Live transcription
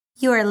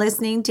You are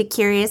listening to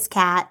Curious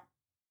Cat,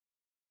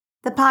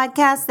 the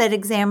podcast that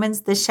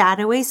examines the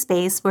shadowy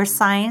space where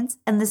science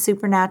and the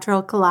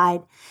supernatural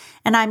collide.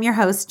 And I'm your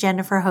host,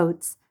 Jennifer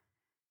Holtz.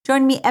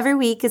 Join me every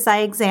week as I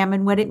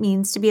examine what it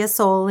means to be a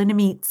soul in a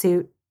meat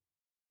suit.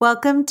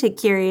 Welcome to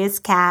Curious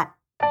Cat.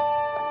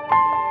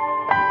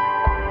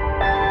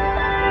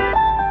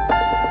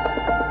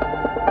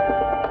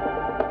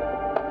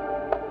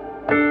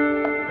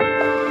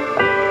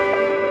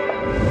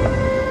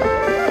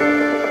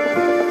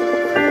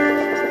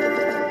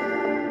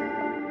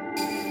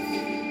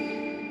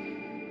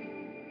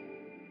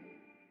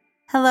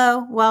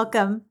 Hello,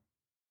 welcome.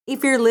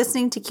 If you're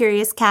listening to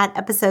Curious Cat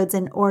episodes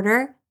in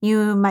order,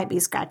 you might be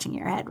scratching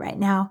your head right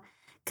now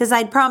because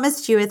I'd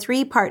promised you a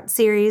 3-part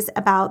series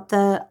about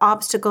the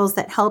obstacles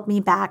that held me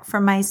back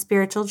from my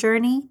spiritual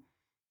journey.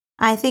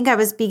 I think I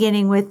was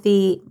beginning with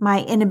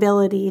my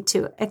inability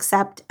to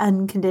accept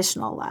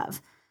unconditional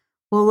love.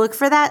 We'll look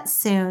for that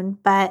soon,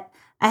 but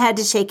I had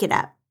to shake it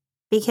up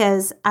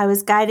because I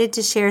was guided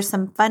to share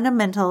some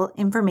fundamental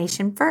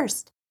information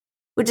first,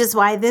 which is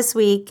why this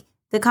week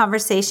the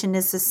conversation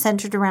is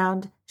centered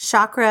around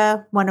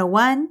Chakra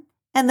 101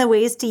 and the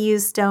ways to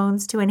use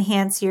stones to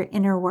enhance your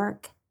inner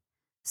work.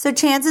 So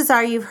chances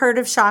are you've heard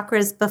of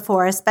chakras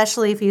before,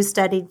 especially if you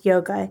studied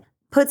yoga.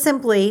 Put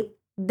simply,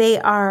 they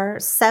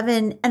are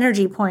 7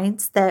 energy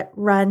points that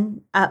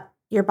run up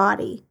your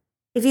body.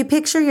 If you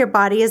picture your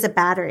body as a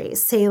battery,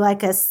 say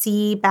like a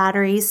C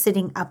battery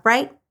sitting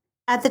upright,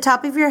 at the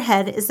top of your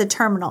head is the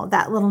terminal,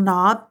 that little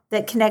knob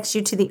that connects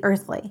you to the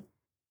earthly.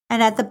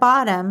 And at the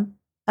bottom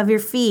of your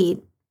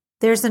feet,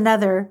 there's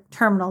another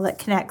terminal that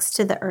connects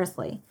to the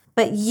earthly.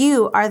 But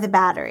you are the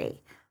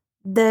battery,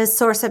 the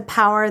source of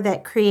power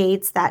that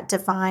creates that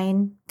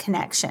divine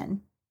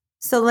connection.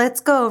 So let's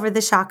go over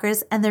the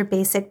chakras and their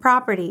basic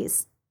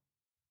properties.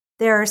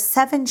 There are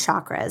 7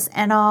 chakras,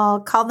 and I'll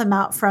call them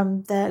out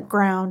from the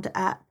ground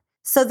up.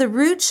 So the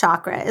root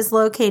chakra is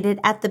located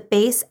at the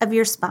base of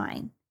your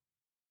spine.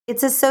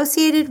 It's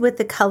associated with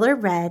the color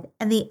red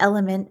and the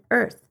element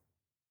earth.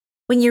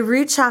 When your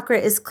root chakra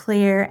is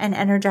clear and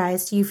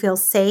energized, you feel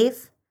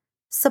safe,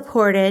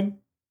 supported,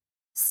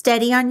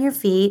 steady on your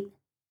feet,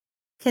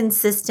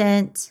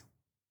 consistent.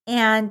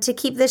 And to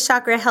keep this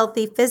chakra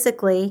healthy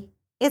physically,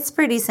 it's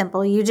pretty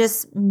simple. You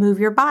just move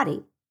your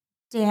body,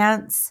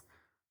 dance,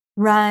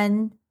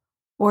 run,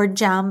 or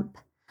jump.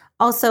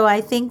 Also, I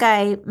think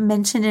I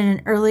mentioned in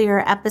an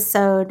earlier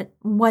episode,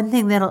 one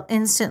thing that'll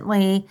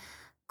instantly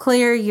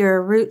clear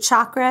your root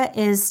chakra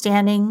is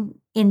standing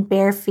in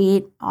bare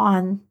feet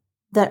on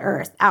the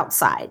earth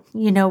outside,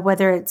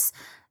 whether it's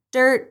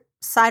dirt,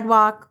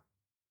 sidewalk,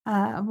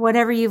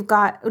 whatever you've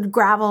got,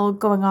 gravel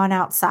going on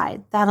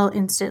outside, that'll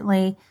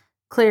instantly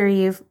clear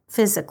you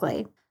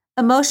physically.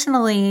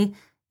 Emotionally,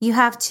 you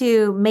have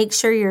to make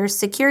sure your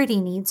security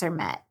needs are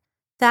met.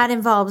 That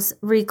involves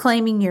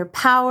reclaiming your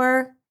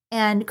power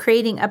and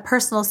creating a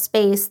personal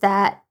space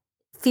that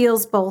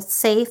feels both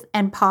safe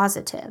and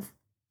positive.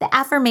 The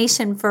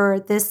affirmation for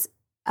this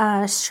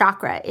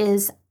chakra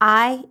is,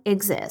 I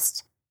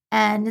exist.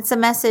 And it's a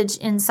message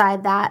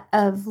inside that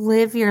of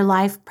live your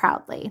life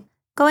proudly.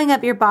 Going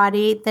up your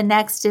body, the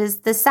next is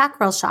the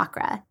sacral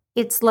chakra.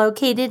 It's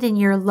located in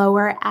your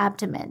lower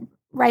abdomen,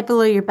 right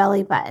below your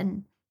belly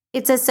button.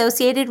 It's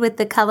associated with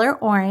the color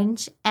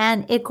orange,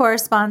 and it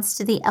corresponds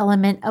to the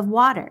element of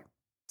water.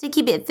 To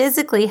keep it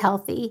physically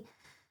healthy,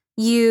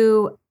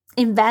 you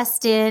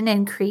invest in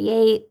and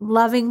create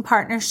loving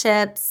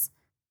partnerships,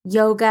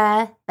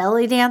 yoga,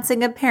 belly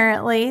dancing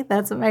apparently.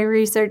 That's what my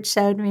research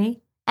showed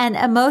me. And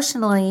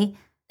emotionally,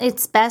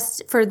 it's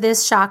best for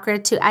this chakra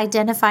to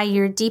identify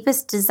your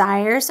deepest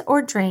desires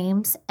or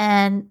dreams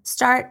and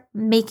start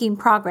making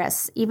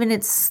progress, even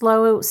it's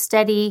slow,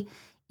 steady,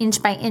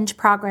 inch by inch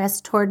progress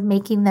toward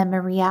making them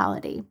a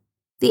reality.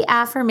 The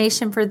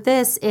affirmation for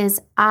this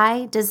is,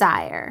 I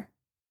desire.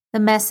 The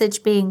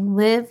message being,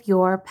 live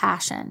your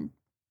passion.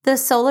 The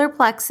solar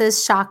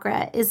plexus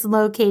chakra is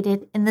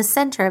located in the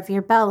center of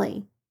your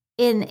belly.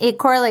 It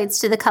correlates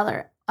to the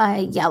color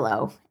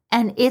yellow.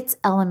 And its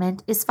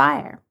element is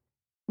fire,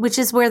 which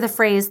is where the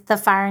phrase, the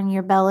fire in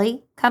your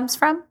belly, comes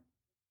from.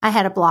 I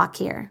had a block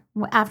here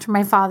after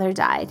my father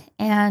died,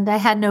 and I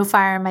had no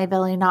fire in my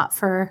belly, not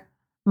for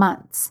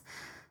months.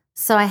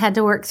 So I had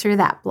to work through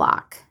that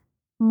block.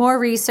 More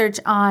research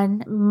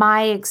on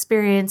my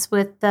experience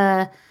with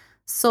the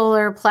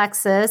solar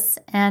plexus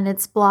and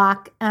its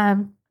block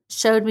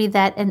showed me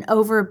that an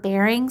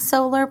overbearing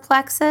solar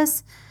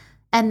plexus,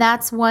 and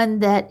that's one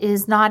that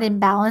is not in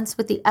balance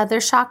with the other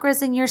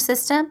chakras in your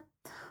system,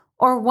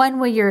 or one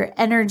where your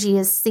energy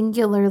is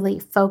singularly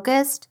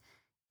focused,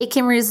 it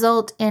can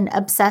result in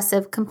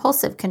obsessive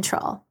compulsive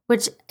control,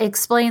 which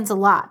explains a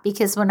lot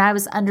because when I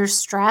was under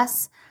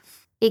stress,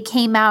 it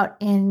came out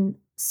in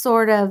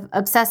sort of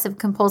obsessive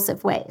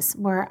compulsive ways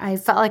where I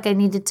felt like I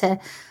needed to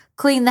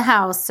clean the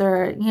house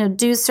or,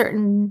 do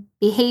certain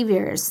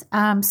behaviors.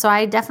 So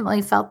I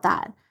definitely felt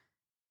that.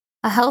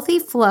 A healthy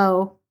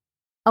flow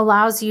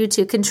allows you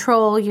to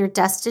control your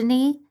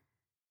destiny,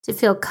 to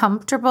feel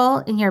comfortable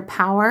in your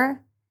power,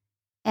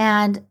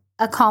 and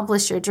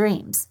accomplish your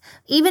dreams.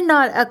 Even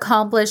not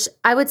accomplish,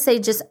 I would say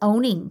just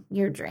owning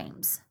your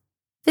dreams.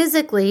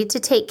 Physically, to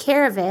take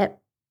care of it,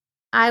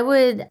 I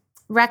would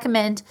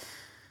recommend,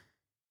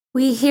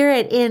 we hear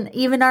it in,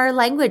 even our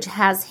language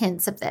has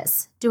hints of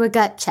this, do a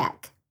gut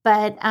check.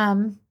 But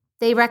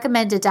they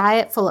recommend a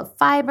diet full of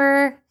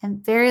fiber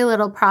and very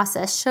little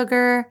processed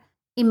sugar.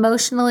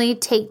 Emotionally,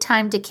 take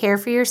time to care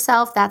for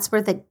yourself. That's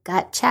where the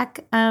gut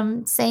check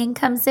saying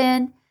comes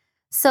in.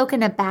 Soak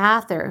in a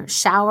bath or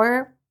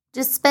shower.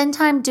 Just spend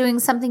time doing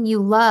something you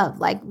love,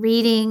 like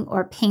reading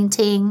or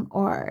painting,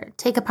 or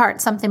take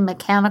apart something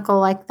mechanical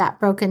like that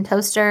broken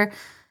toaster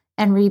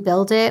and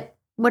rebuild it.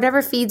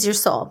 Whatever feeds your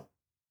soul.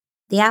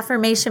 The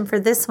affirmation for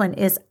this one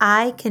is,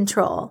 I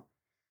control.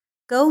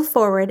 Go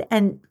forward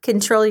and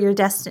control your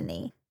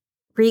destiny.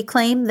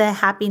 Reclaim the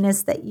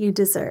happiness that you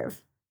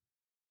deserve.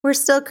 We're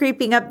still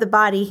creeping up the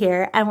body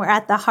here, and we're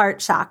at the heart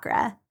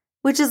chakra,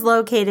 which is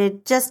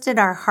located just in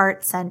our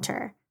heart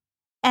center.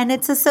 And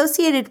it's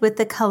associated with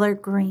the color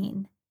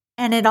green,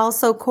 and it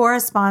also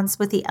corresponds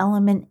with the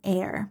element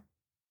air.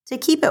 To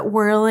keep it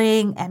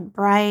whirling and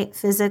bright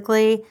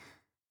physically,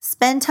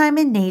 spend time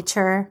in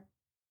nature,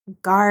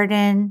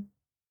 garden,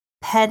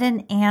 pet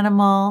an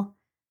animal,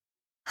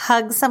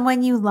 hug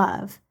someone you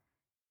love.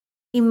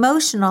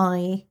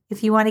 Emotionally,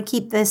 if you want to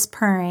keep this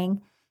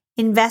purring,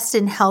 invest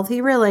in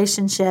healthy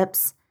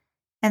relationships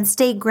and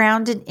stay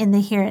grounded in the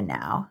here and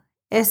now,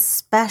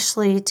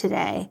 especially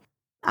today.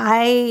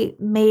 I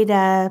made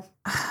it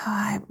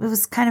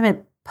was kind of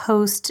a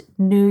post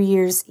New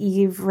Year's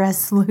Eve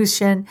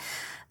resolution.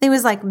 I think it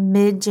was like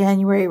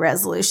mid-January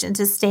resolution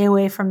to stay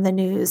away from the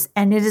news.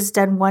 And it has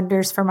done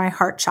wonders for my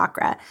heart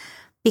chakra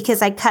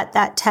because I cut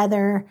that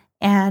tether,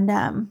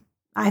 and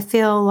I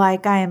feel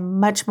like I am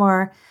much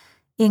more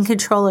in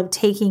control of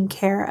taking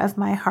care of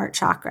my heart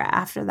chakra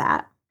after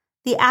that.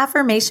 The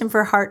affirmation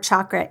for heart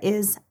chakra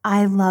is,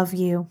 I love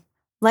you.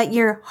 Let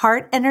your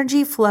heart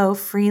energy flow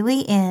freely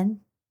in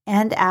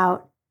and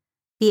out.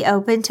 Be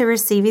open to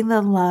receiving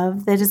the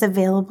love that is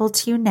available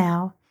to you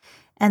now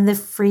and the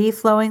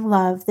free-flowing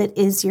love that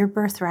is your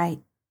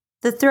birthright.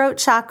 The throat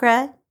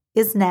chakra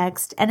is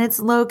next, and it's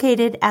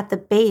located at the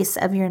base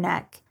of your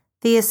neck.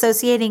 The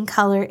associating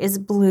color is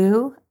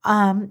blue.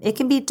 It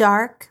can be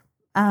dark,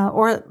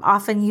 or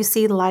often you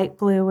see light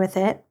blue with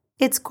it.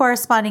 Its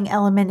corresponding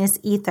element is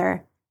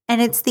ether,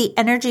 and it's the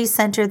energy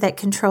center that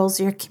controls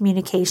your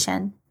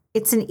communication.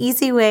 It's an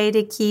easy way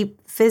to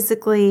keep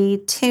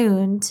physically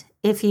tuned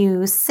if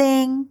you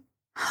sing,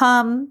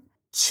 hum,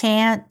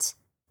 chant,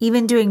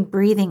 even doing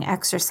breathing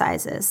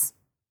exercises.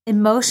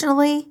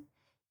 Emotionally,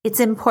 it's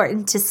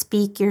important to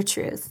speak your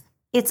truth.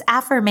 Its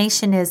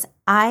affirmation is,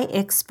 I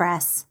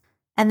express.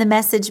 And the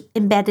message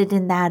embedded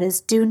in that is,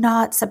 do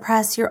not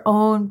suppress your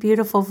own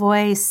beautiful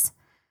voice.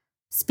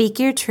 Speak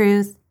your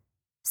truth,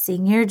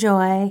 sing your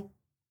joy,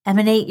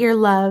 emanate your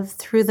love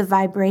through the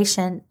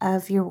vibration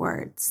of your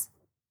words.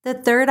 The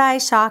third eye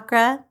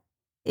chakra,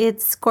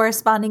 its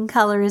corresponding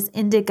color is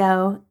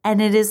indigo,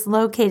 and it is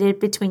located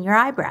between your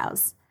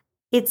eyebrows.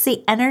 It's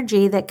the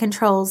energy that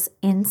controls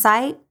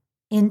insight,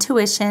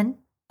 intuition,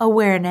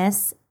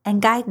 awareness,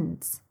 and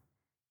guidance.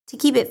 To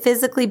keep it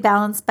physically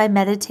balanced by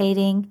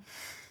meditating,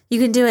 you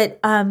can do it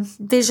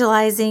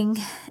visualizing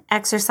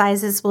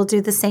exercises will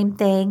do the same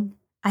thing.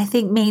 I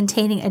think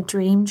maintaining a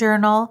dream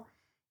journal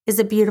is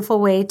a beautiful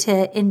way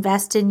to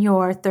invest in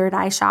your third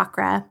eye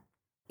chakra.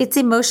 Its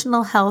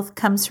emotional health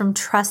comes from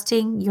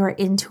trusting your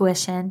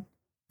intuition,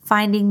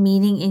 finding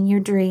meaning in your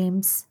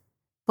dreams,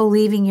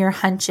 believing your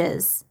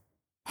hunches,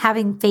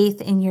 having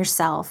faith in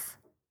yourself.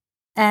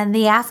 And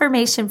the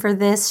affirmation for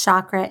this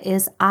chakra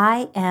is,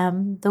 I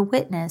am the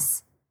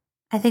witness.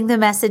 I think the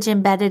message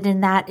embedded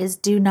in that is,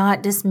 do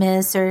not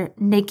dismiss or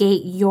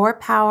negate your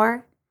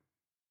power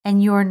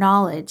and your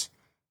knowledge,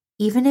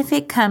 even if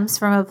it comes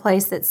from a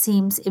place that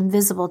seems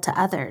invisible to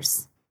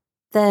others.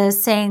 The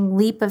saying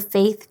leap of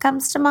faith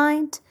comes to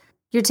mind.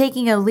 You're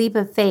taking a leap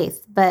of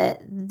faith,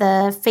 but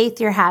the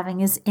faith you're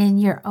having is in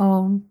your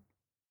own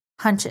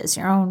hunches,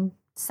 your own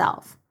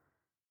self.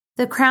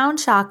 The crown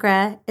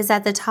chakra is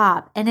at the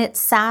top, and it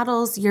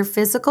saddles your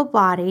physical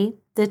body,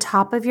 the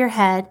top of your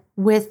head,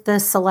 with the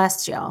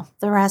celestial,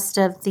 the rest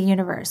of the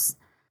universe.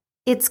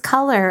 Its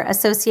color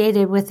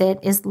associated with it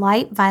is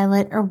light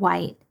violet or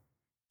white,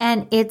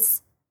 and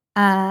it's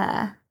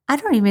I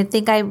don't even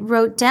think I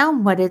wrote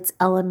down what its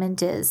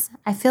element is.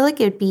 I feel like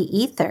it'd be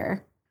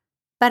ether,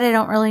 but I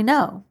don't really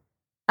know.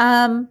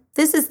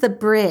 This is the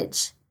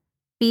bridge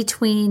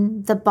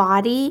between the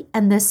body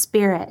and the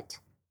spirit.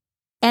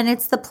 And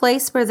it's the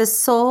place where the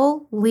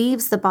soul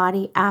leaves the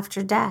body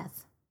after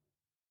death.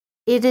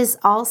 It is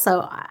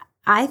also,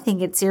 I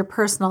think it's your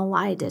personal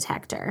lie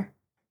detector.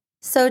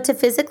 So to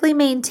physically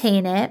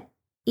maintain it,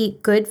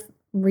 eat good,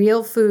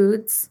 real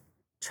foods,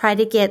 try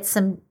to get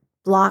some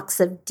blocks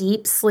of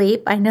deep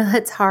sleep. I know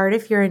that's hard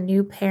if you're a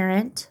new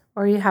parent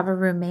or you have a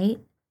roommate.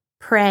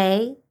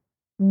 Pray,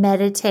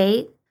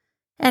 meditate,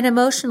 and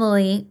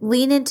emotionally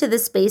lean into the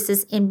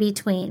spaces in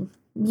between.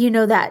 You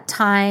know, that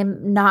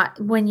time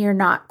not when you're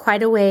not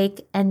quite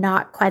awake and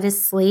not quite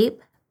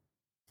asleep.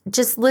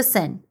 Just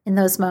listen in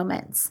those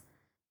moments.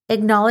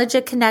 Acknowledge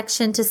a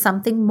connection to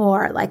something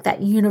more like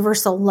that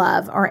universal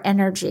love or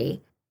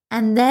energy.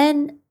 And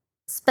then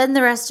spend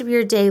the rest of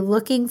your day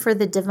looking for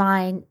the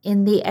divine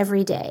in the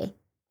everyday.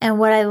 And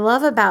what I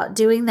love about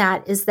doing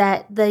that is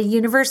that the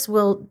universe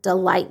will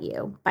delight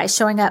you by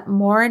showing up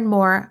more and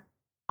more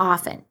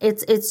often.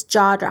 It's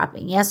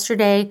jaw-dropping.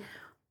 Yesterday,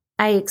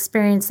 I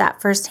experienced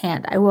that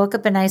firsthand. I woke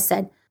up and I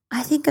said,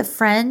 I think a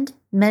friend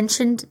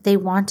mentioned they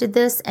wanted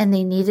this and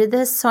they needed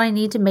this, so I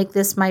need to make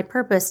this my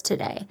purpose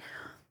today.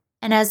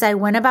 And as I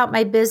went about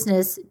my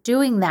business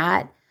doing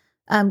that,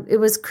 it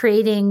was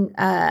creating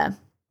a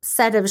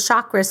set of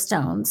chakra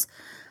stones.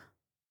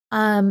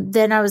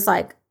 Then I was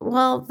like,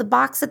 well, the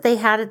box that they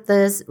had at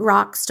the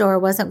rock store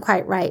wasn't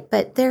quite right,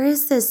 but there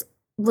is this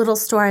little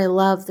store I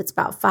love that's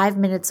about 5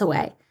 minutes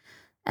away.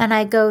 And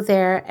I go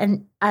there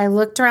and I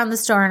looked around the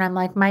store and I'm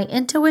like, my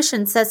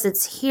intuition says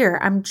it's here.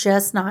 I'm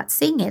just not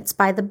seeing it. It's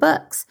by the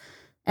books.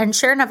 And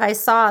sure enough, I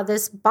saw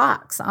this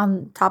box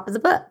on top of the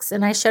books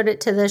and I showed it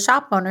to the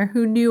shop owner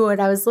who knew what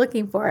I was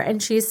looking for.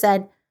 And she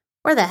said,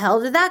 where the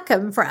hell did that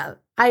come from?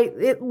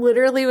 It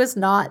literally was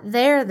not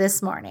there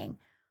this morning.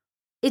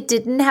 It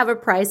didn't have a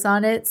price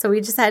on it, so we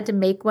just had to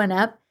make one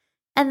up.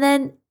 And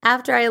then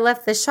after I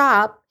left the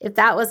shop, if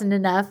that wasn't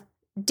enough,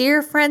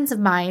 dear friends of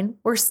mine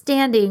were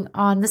standing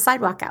on the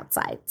sidewalk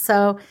outside.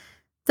 So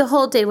the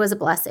whole day was a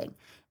blessing.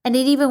 And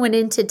it even went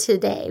into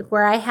today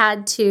where I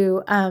had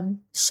to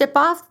ship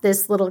off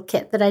this little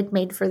kit that I'd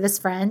made for this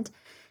friend.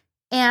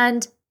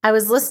 And I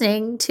was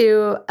listening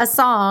to a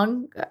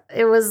song.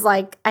 It was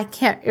like a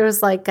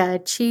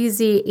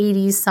cheesy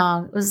 80s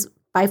song. It was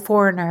by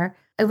Foreigner.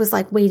 It was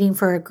like Waiting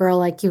for a Girl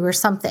Like You or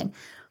something.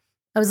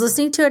 I was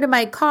listening to it in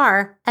my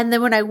car. And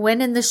then when I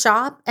went in the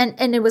shop, and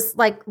it was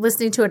like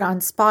listening to it on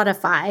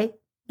Spotify,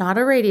 not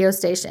a radio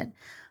station.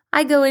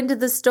 I go into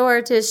the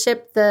store to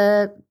ship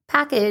the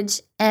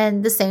package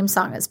and the same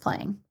song is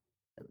playing.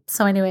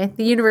 So anyway,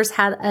 the universe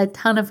had a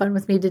ton of fun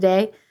with me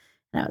today.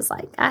 And I was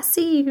like, I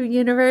see you,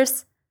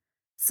 universe.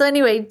 So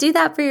anyway, do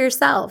that for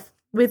yourself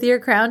with your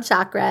crown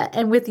chakra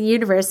and with the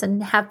universe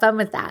and have fun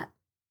with that.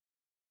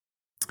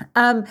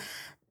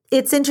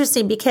 It's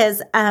interesting because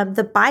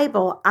the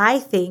Bible, I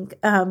think,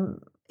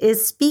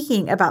 is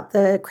speaking about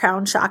the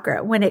crown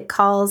chakra when it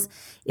calls,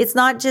 it's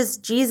not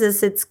just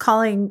Jesus, it's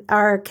calling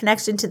our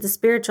connection to the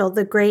spiritual,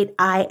 the great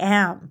I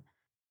am.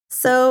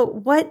 So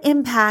what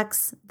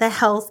impacts the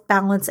health,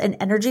 balance, and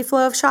energy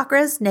flow of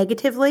chakras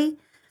negatively?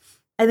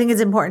 I think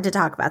it's important to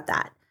talk about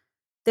that.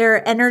 There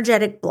are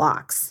energetic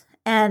blocks,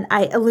 and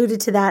I alluded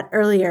to that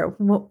earlier.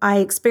 I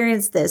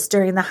experienced this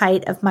during the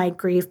height of my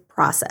grief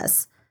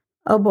process.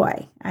 Oh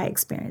boy, I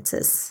experienced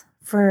this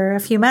for a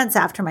few months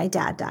after my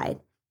dad died.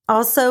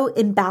 Also,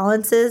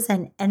 imbalances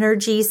and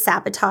energy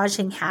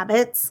sabotaging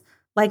habits,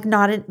 like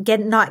not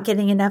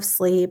getting enough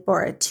sleep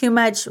or too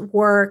much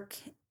work,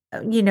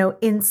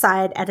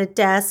 inside at a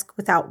desk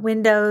without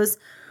windows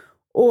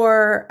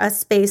or a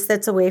space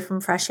that's away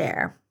from fresh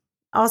air.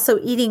 Also,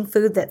 eating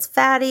food that's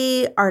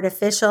fatty,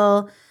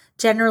 artificial,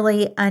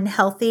 generally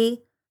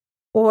unhealthy,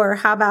 or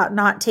how about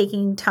not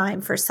taking time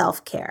for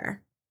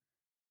self-care?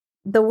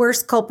 The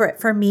worst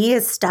culprit for me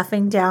is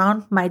stuffing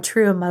down my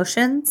true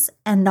emotions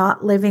and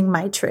not living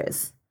my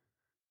truth.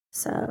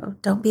 So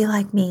don't be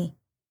like me.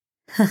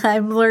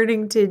 I'm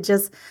learning to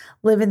just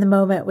live in the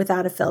moment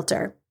without a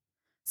filter.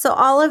 So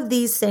all of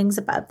these things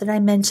above that I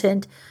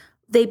mentioned,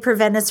 they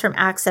prevent us from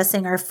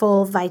accessing our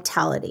full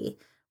vitality,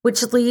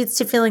 which leads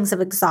to feelings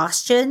of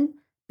exhaustion,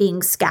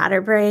 being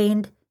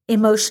scatterbrained,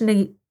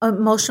 emotionally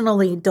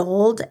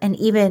dulled, and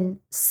even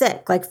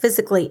sick, like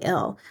physically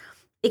ill.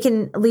 It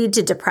can lead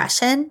to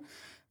depression.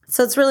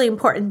 So it's really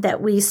important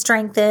that we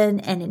strengthen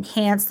and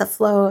enhance the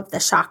flow of the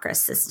chakra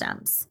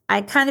systems.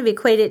 I kind of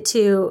equate it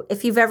to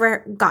if you've ever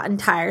gotten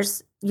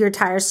your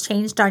tires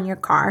changed on your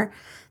car,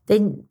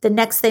 then the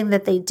next thing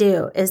that they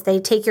do is they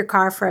take your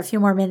car for a few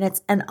more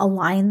minutes and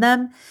align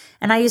them.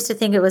 And I used to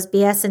think it was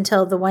BS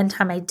until the one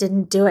time I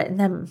didn't do it. And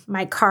then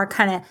my car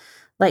kind of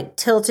like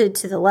tilted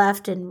to the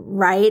left and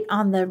right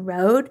on the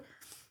road.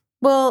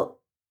 Well,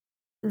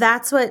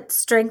 that's what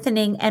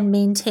strengthening and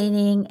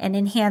maintaining and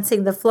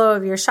enhancing the flow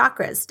of your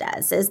chakras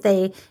does, is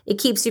it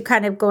keeps you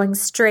kind of going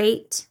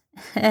straight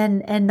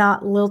and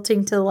not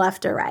lilting to the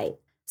left or right.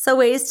 So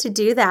ways to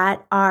do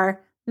that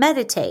are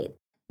meditate.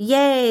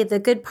 Yay, the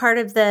good part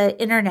of the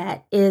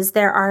internet is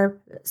there are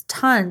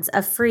tons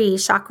of free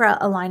chakra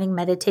aligning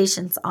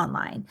meditations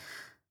online.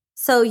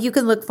 So you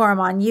can look for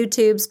them on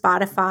YouTube,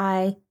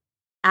 Spotify,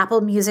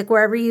 Apple Music,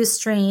 wherever you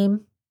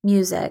stream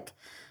music.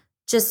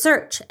 Just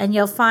search and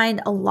you'll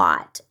find a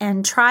lot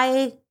and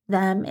try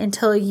them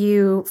until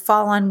you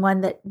fall on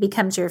one that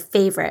becomes your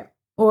favorite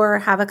or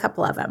have a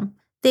couple of them.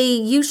 They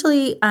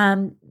usually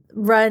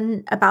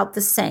run about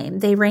the same.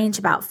 They range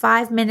about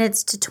 5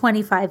 minutes to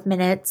 25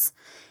 minutes,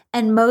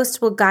 and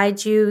most will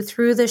guide you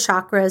through the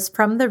chakras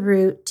from the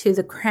root to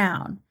the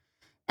crown.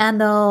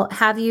 And they'll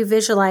have you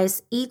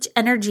visualize each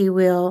energy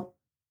wheel,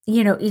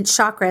 each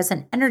chakra as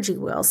an energy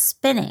wheel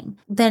spinning.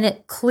 Then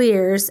it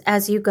clears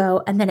as you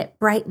go, and then it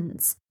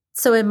brightens.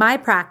 So in my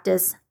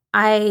practice,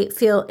 I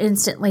feel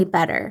instantly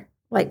better,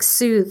 like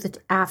soothed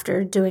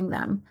after doing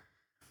them.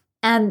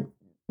 And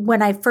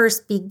when I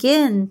first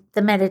begin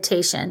the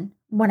meditation,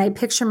 when I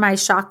picture my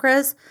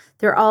chakras,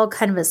 they're all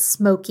kind of a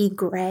smoky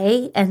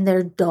gray and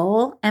they're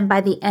dull. And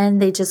by the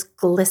end, they just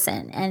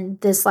glisten and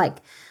this like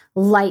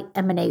light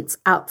emanates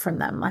out from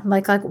them. I'm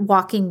like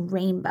walking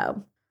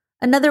rainbow.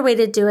 Another way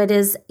to do it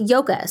is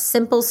yoga,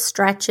 simple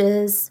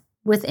stretches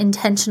with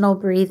intentional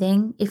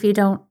breathing. If you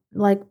don't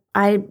like,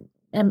 I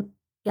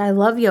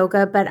love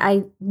yoga, but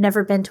I've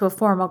never been to a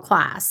formal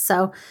class.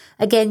 So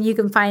again, you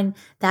can find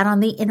that on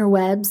the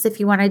interwebs if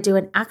you want to do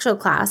an actual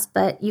class,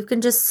 but you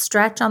can just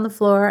stretch on the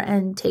floor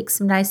and take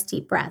some nice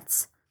deep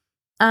breaths.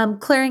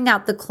 Clearing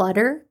out the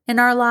clutter in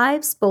our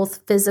lives,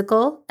 both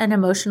physical and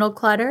emotional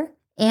clutter.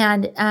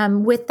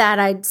 And with that,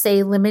 I'd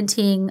say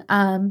limiting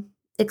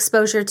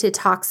exposure to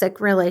toxic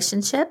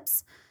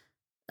relationships.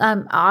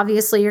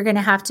 Obviously, you're going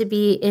to have to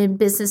be in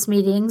business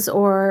meetings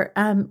or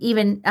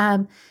even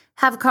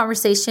have a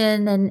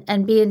conversation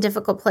and be in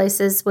difficult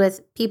places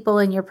with people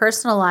in your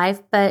personal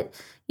life. But,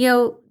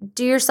 do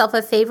yourself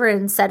a favor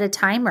and set a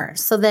timer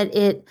so that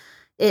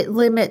it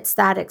limits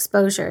that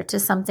exposure to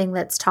something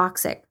that's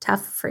toxic,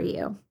 tough for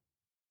you.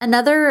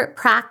 Another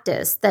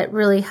practice that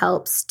really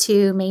helps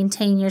to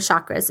maintain your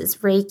chakras is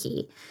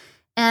Reiki.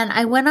 And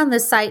I went on the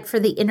site for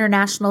the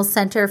International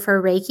Center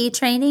for Reiki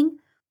Training,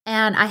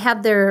 and I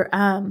have their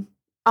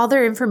all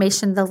their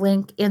information, the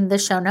link in the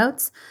show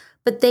notes.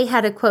 But they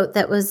had a quote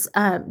that was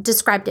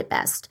described it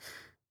best.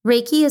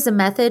 Reiki is a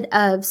method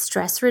of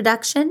stress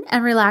reduction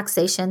and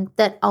relaxation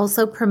that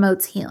also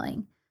promotes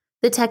healing.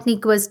 The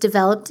technique was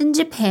developed in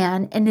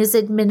Japan and is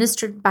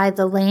administered by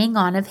the laying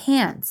on of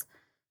hands.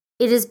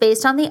 It is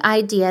based on the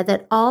idea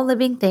that all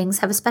living things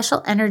have a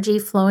special energy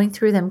flowing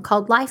through them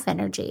called life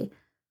energy.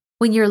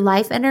 When your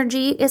life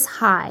energy is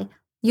high,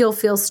 you'll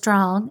feel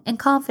strong and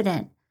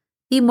confident,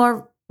 be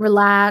more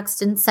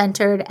relaxed and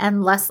centered,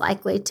 and less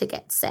likely to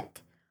get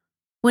sick.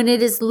 When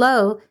it is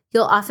low,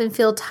 you'll often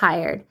feel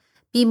tired,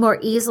 be more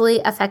easily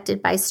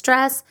affected by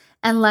stress,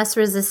 and less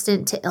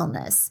resistant to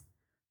illness.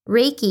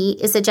 Reiki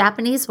is a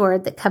Japanese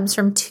word that comes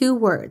from two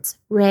words,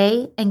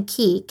 rei and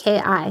ki,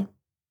 ki.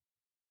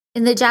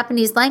 In the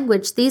Japanese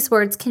language, these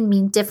words can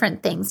mean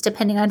different things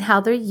depending on how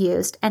they're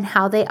used and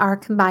how they are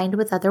combined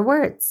with other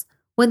words.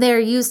 When they are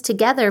used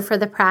together for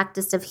the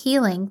practice of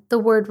healing, the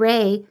word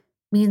rei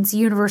means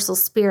universal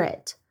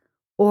spirit,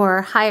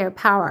 or higher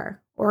power,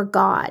 or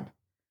God.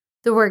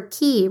 The word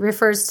ki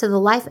refers to the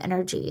life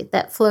energy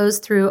that flows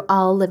through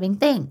all living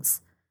things.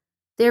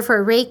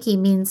 Therefore, Reiki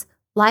means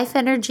life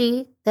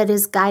energy that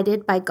is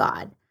guided by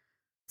God.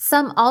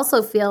 Some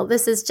also feel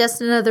this is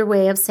just another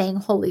way of saying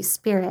Holy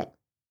Spirit.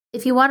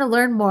 If you want to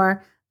learn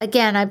more,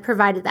 again, I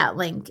provided that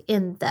link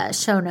in the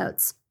show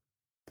notes.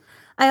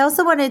 I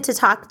also wanted to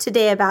talk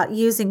today about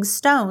using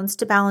stones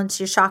to balance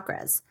your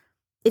chakras.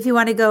 If you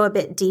want to go a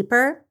bit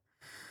deeper,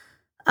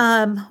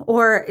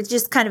 or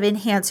just kind of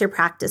enhance your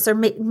practice or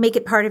make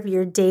it part of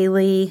your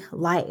daily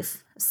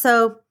life.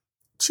 So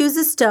choose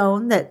a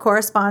stone that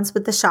corresponds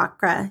with the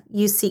chakra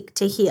you seek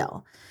to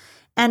heal.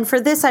 And for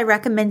this, I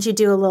recommend you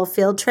do a little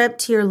field trip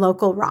to your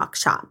local rock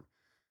shop.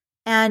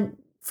 And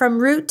from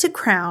root to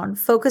crown,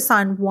 focus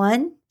on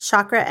one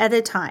chakra at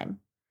a time.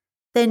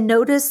 Then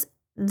notice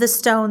the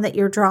stone that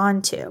you're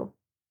drawn to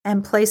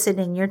and place it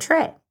in your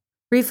tray.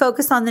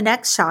 Refocus on the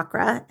next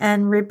chakra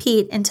and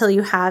repeat until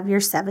you have your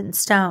 7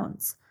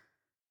 stones.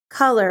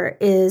 Color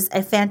is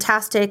a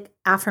fantastic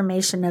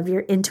affirmation of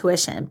your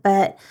intuition,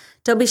 but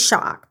don't be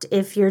shocked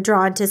if you're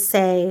drawn to,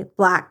 say,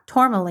 black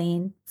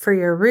tourmaline for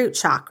your root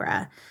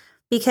chakra,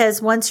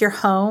 because once you're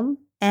home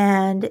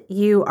and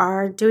you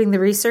are doing the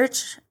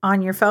research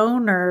on your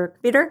phone or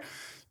computer,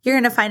 you're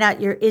going to find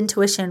out your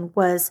intuition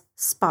was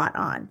spot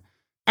on.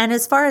 And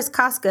as far as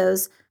cost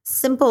goes,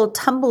 simple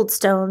tumbled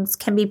stones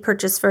can be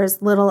purchased for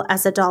as little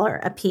as $1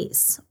 a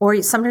piece.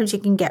 Or sometimes you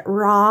can get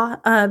raw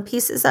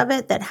pieces of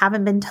it that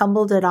haven't been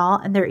tumbled at all,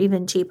 and they're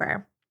even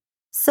cheaper.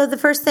 So the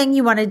first thing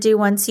you want to do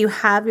once you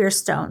have your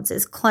stones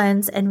is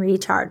cleanse and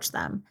recharge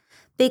them.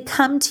 They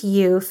come to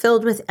you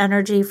filled with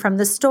energy from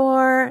the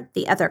store,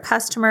 the other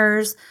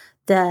customers,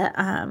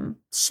 the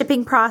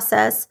shipping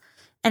process,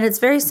 and it's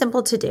very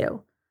simple to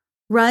do.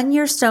 Run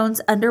your stones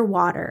under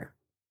water,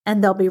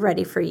 and they'll be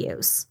ready for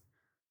use.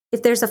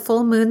 If there's a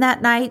full moon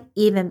that night,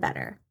 even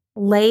better.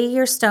 Lay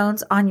your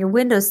stones on your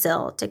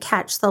windowsill to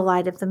catch the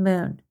light of the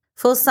moon.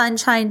 Full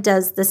sunshine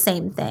does the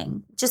same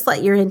thing. Just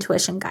let your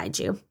intuition guide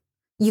you.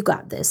 You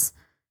got this.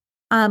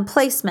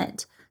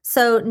 Placement.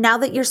 So now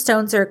that your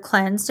stones are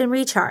cleansed and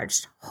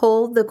recharged,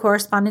 hold the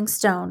corresponding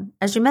stone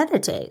as you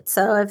meditate.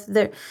 So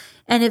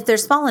if they're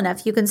small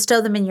enough, you can stow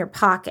them in your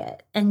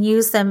pocket and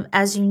use them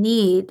as you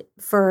need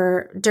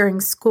for during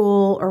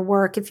school or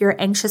work. If you're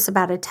anxious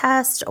about a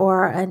test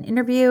or an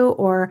interview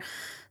or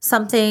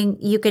something,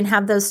 you can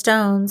have those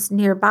stones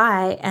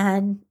nearby.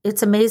 And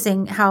it's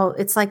amazing how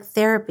it's like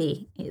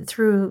therapy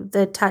through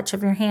the touch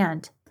of your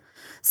hand.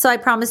 So I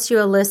promised you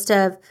a list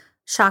of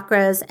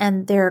chakras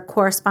and their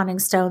corresponding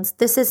stones.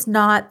 This is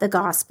not the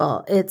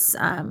gospel. It's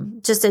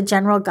just a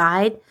general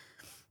guide.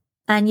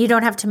 And you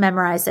don't have to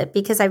memorize it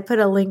because I put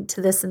a link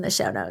to this in the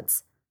show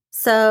notes.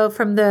 So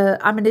I'm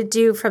going to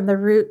do from the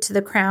root to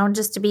the crown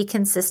just to be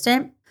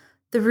consistent.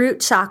 The root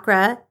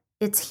chakra,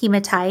 it's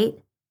hematite,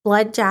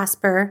 blood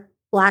jasper,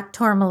 black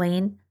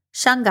tourmaline,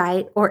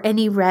 shungite, or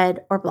any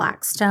red or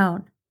black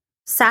stone.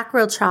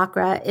 Sacral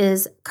chakra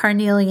is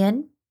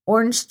carnelian,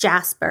 orange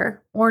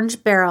jasper,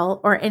 orange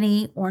beryl, or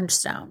any orange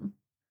stone.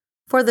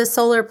 For the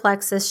solar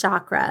plexus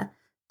chakra,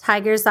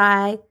 tiger's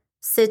eye,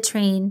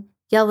 citrine,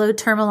 yellow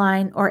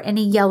tourmaline, or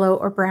any yellow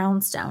or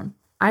brown stone.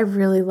 I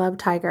really love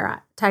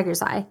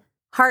tiger's eye.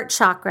 Heart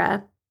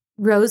chakra,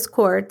 rose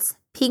quartz,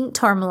 pink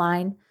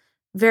tourmaline,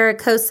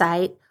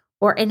 varicosite,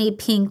 or any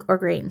pink or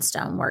green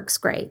stone works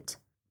great.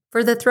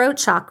 For the throat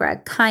chakra,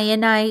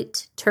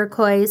 kyanite,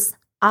 turquoise,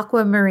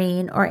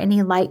 aquamarine, or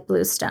any light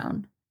blue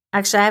stone.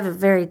 Actually, I have a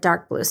very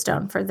dark blue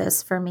stone for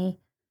this for me.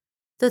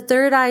 The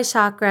third eye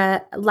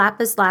chakra,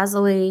 lapis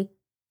lazuli,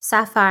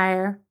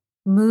 sapphire,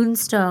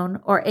 moonstone,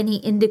 or any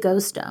indigo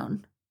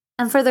stone.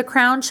 And for the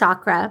crown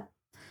chakra,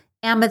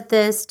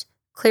 amethyst,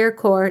 clear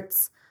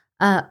quartz,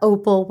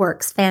 opal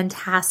works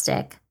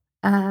fantastic,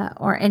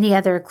 or any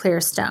other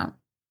clear stone.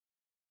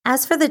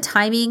 As for the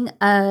timing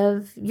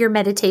of your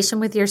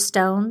meditation with your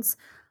stones,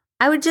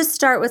 I would just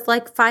start with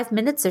like 5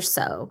 minutes or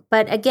so.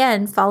 But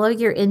again, follow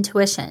your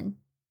intuition.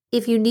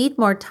 If you need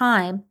more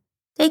time,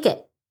 take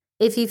it.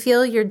 If you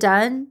feel you're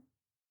done,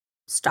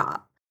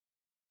 stop.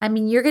 I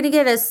mean, you're going to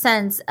get a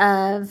sense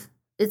of,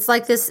 it's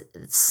like this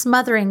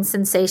smothering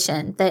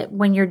sensation that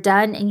when you're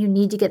done and you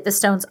need to get the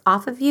stones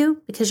off of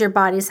you because your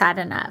body's had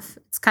enough.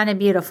 It's kind of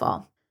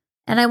beautiful.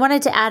 And I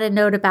wanted to add a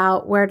note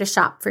about where to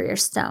shop for your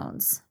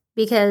stones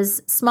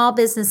because small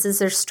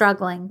businesses are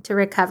struggling to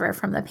recover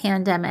from the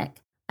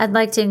pandemic. I'd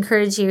like to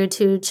encourage you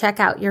to check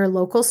out your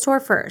local store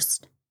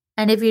first.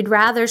 And if you'd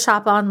rather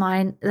shop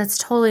online, that's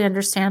totally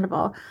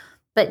understandable.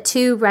 But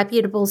 2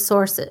 reputable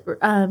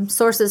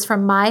sources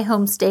from my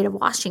home state of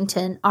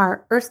Washington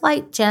are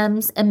Earthlight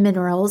Gems and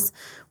Minerals,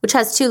 which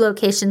has 2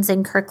 locations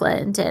in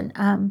Kirkland,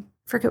 and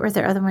forget where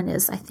their other one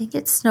is. I think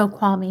it's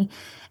Snoqualmie.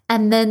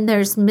 And then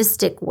there's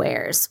Mystic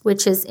Wares,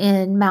 which is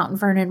in Mount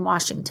Vernon,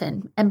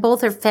 Washington. And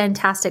both are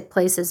fantastic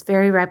places,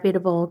 very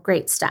reputable,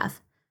 great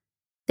stuff.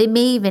 They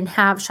may even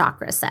have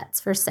chakra sets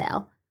for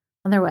sale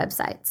on their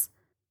websites.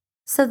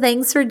 So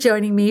thanks for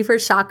joining me for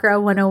Chakra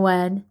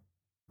 101.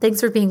 Thanks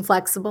for being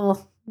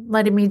flexible,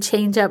 letting me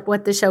change up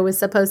what the show was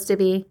supposed to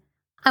be.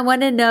 I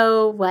want to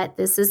know what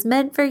this is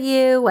meant for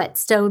you, what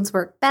stones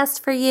work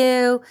best for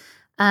you,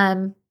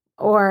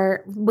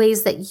 or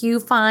ways that you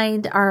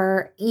find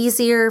are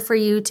easier for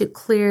you to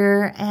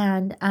clear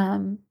and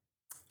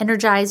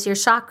energize your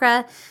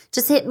chakra.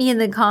 Just hit me in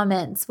the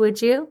comments,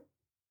 would you?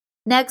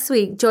 Next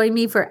week, join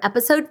me for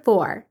episode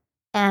 4,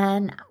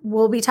 and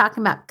we'll be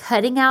talking about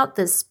cutting out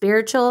the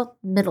spiritual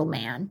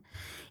middleman.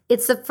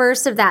 It's the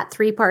first of that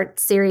 3-part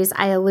series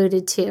I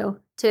alluded to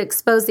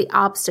expose the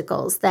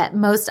obstacles that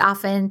most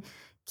often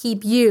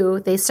keep you,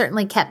 they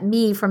certainly kept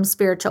me from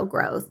spiritual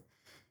growth.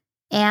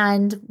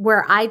 And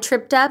where I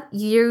tripped up,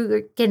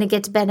 you're going to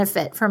get to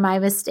benefit from my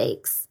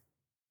mistakes.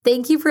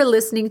 Thank you for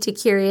listening to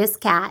Curious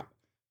Cat.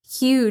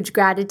 Huge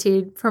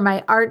gratitude for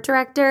my art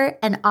director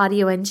and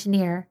audio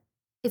engineer.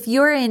 If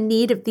you're in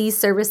need of these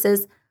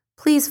services,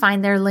 please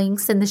find their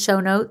links in the show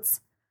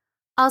notes.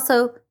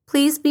 Also,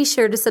 please be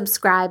sure to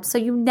subscribe so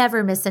you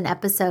never miss an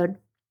episode.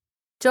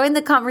 Join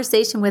the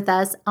conversation with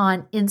us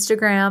on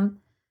Instagram,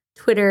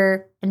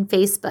 Twitter, and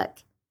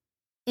Facebook.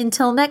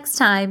 Until next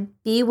time,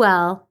 be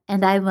well,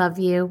 and I love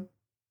you.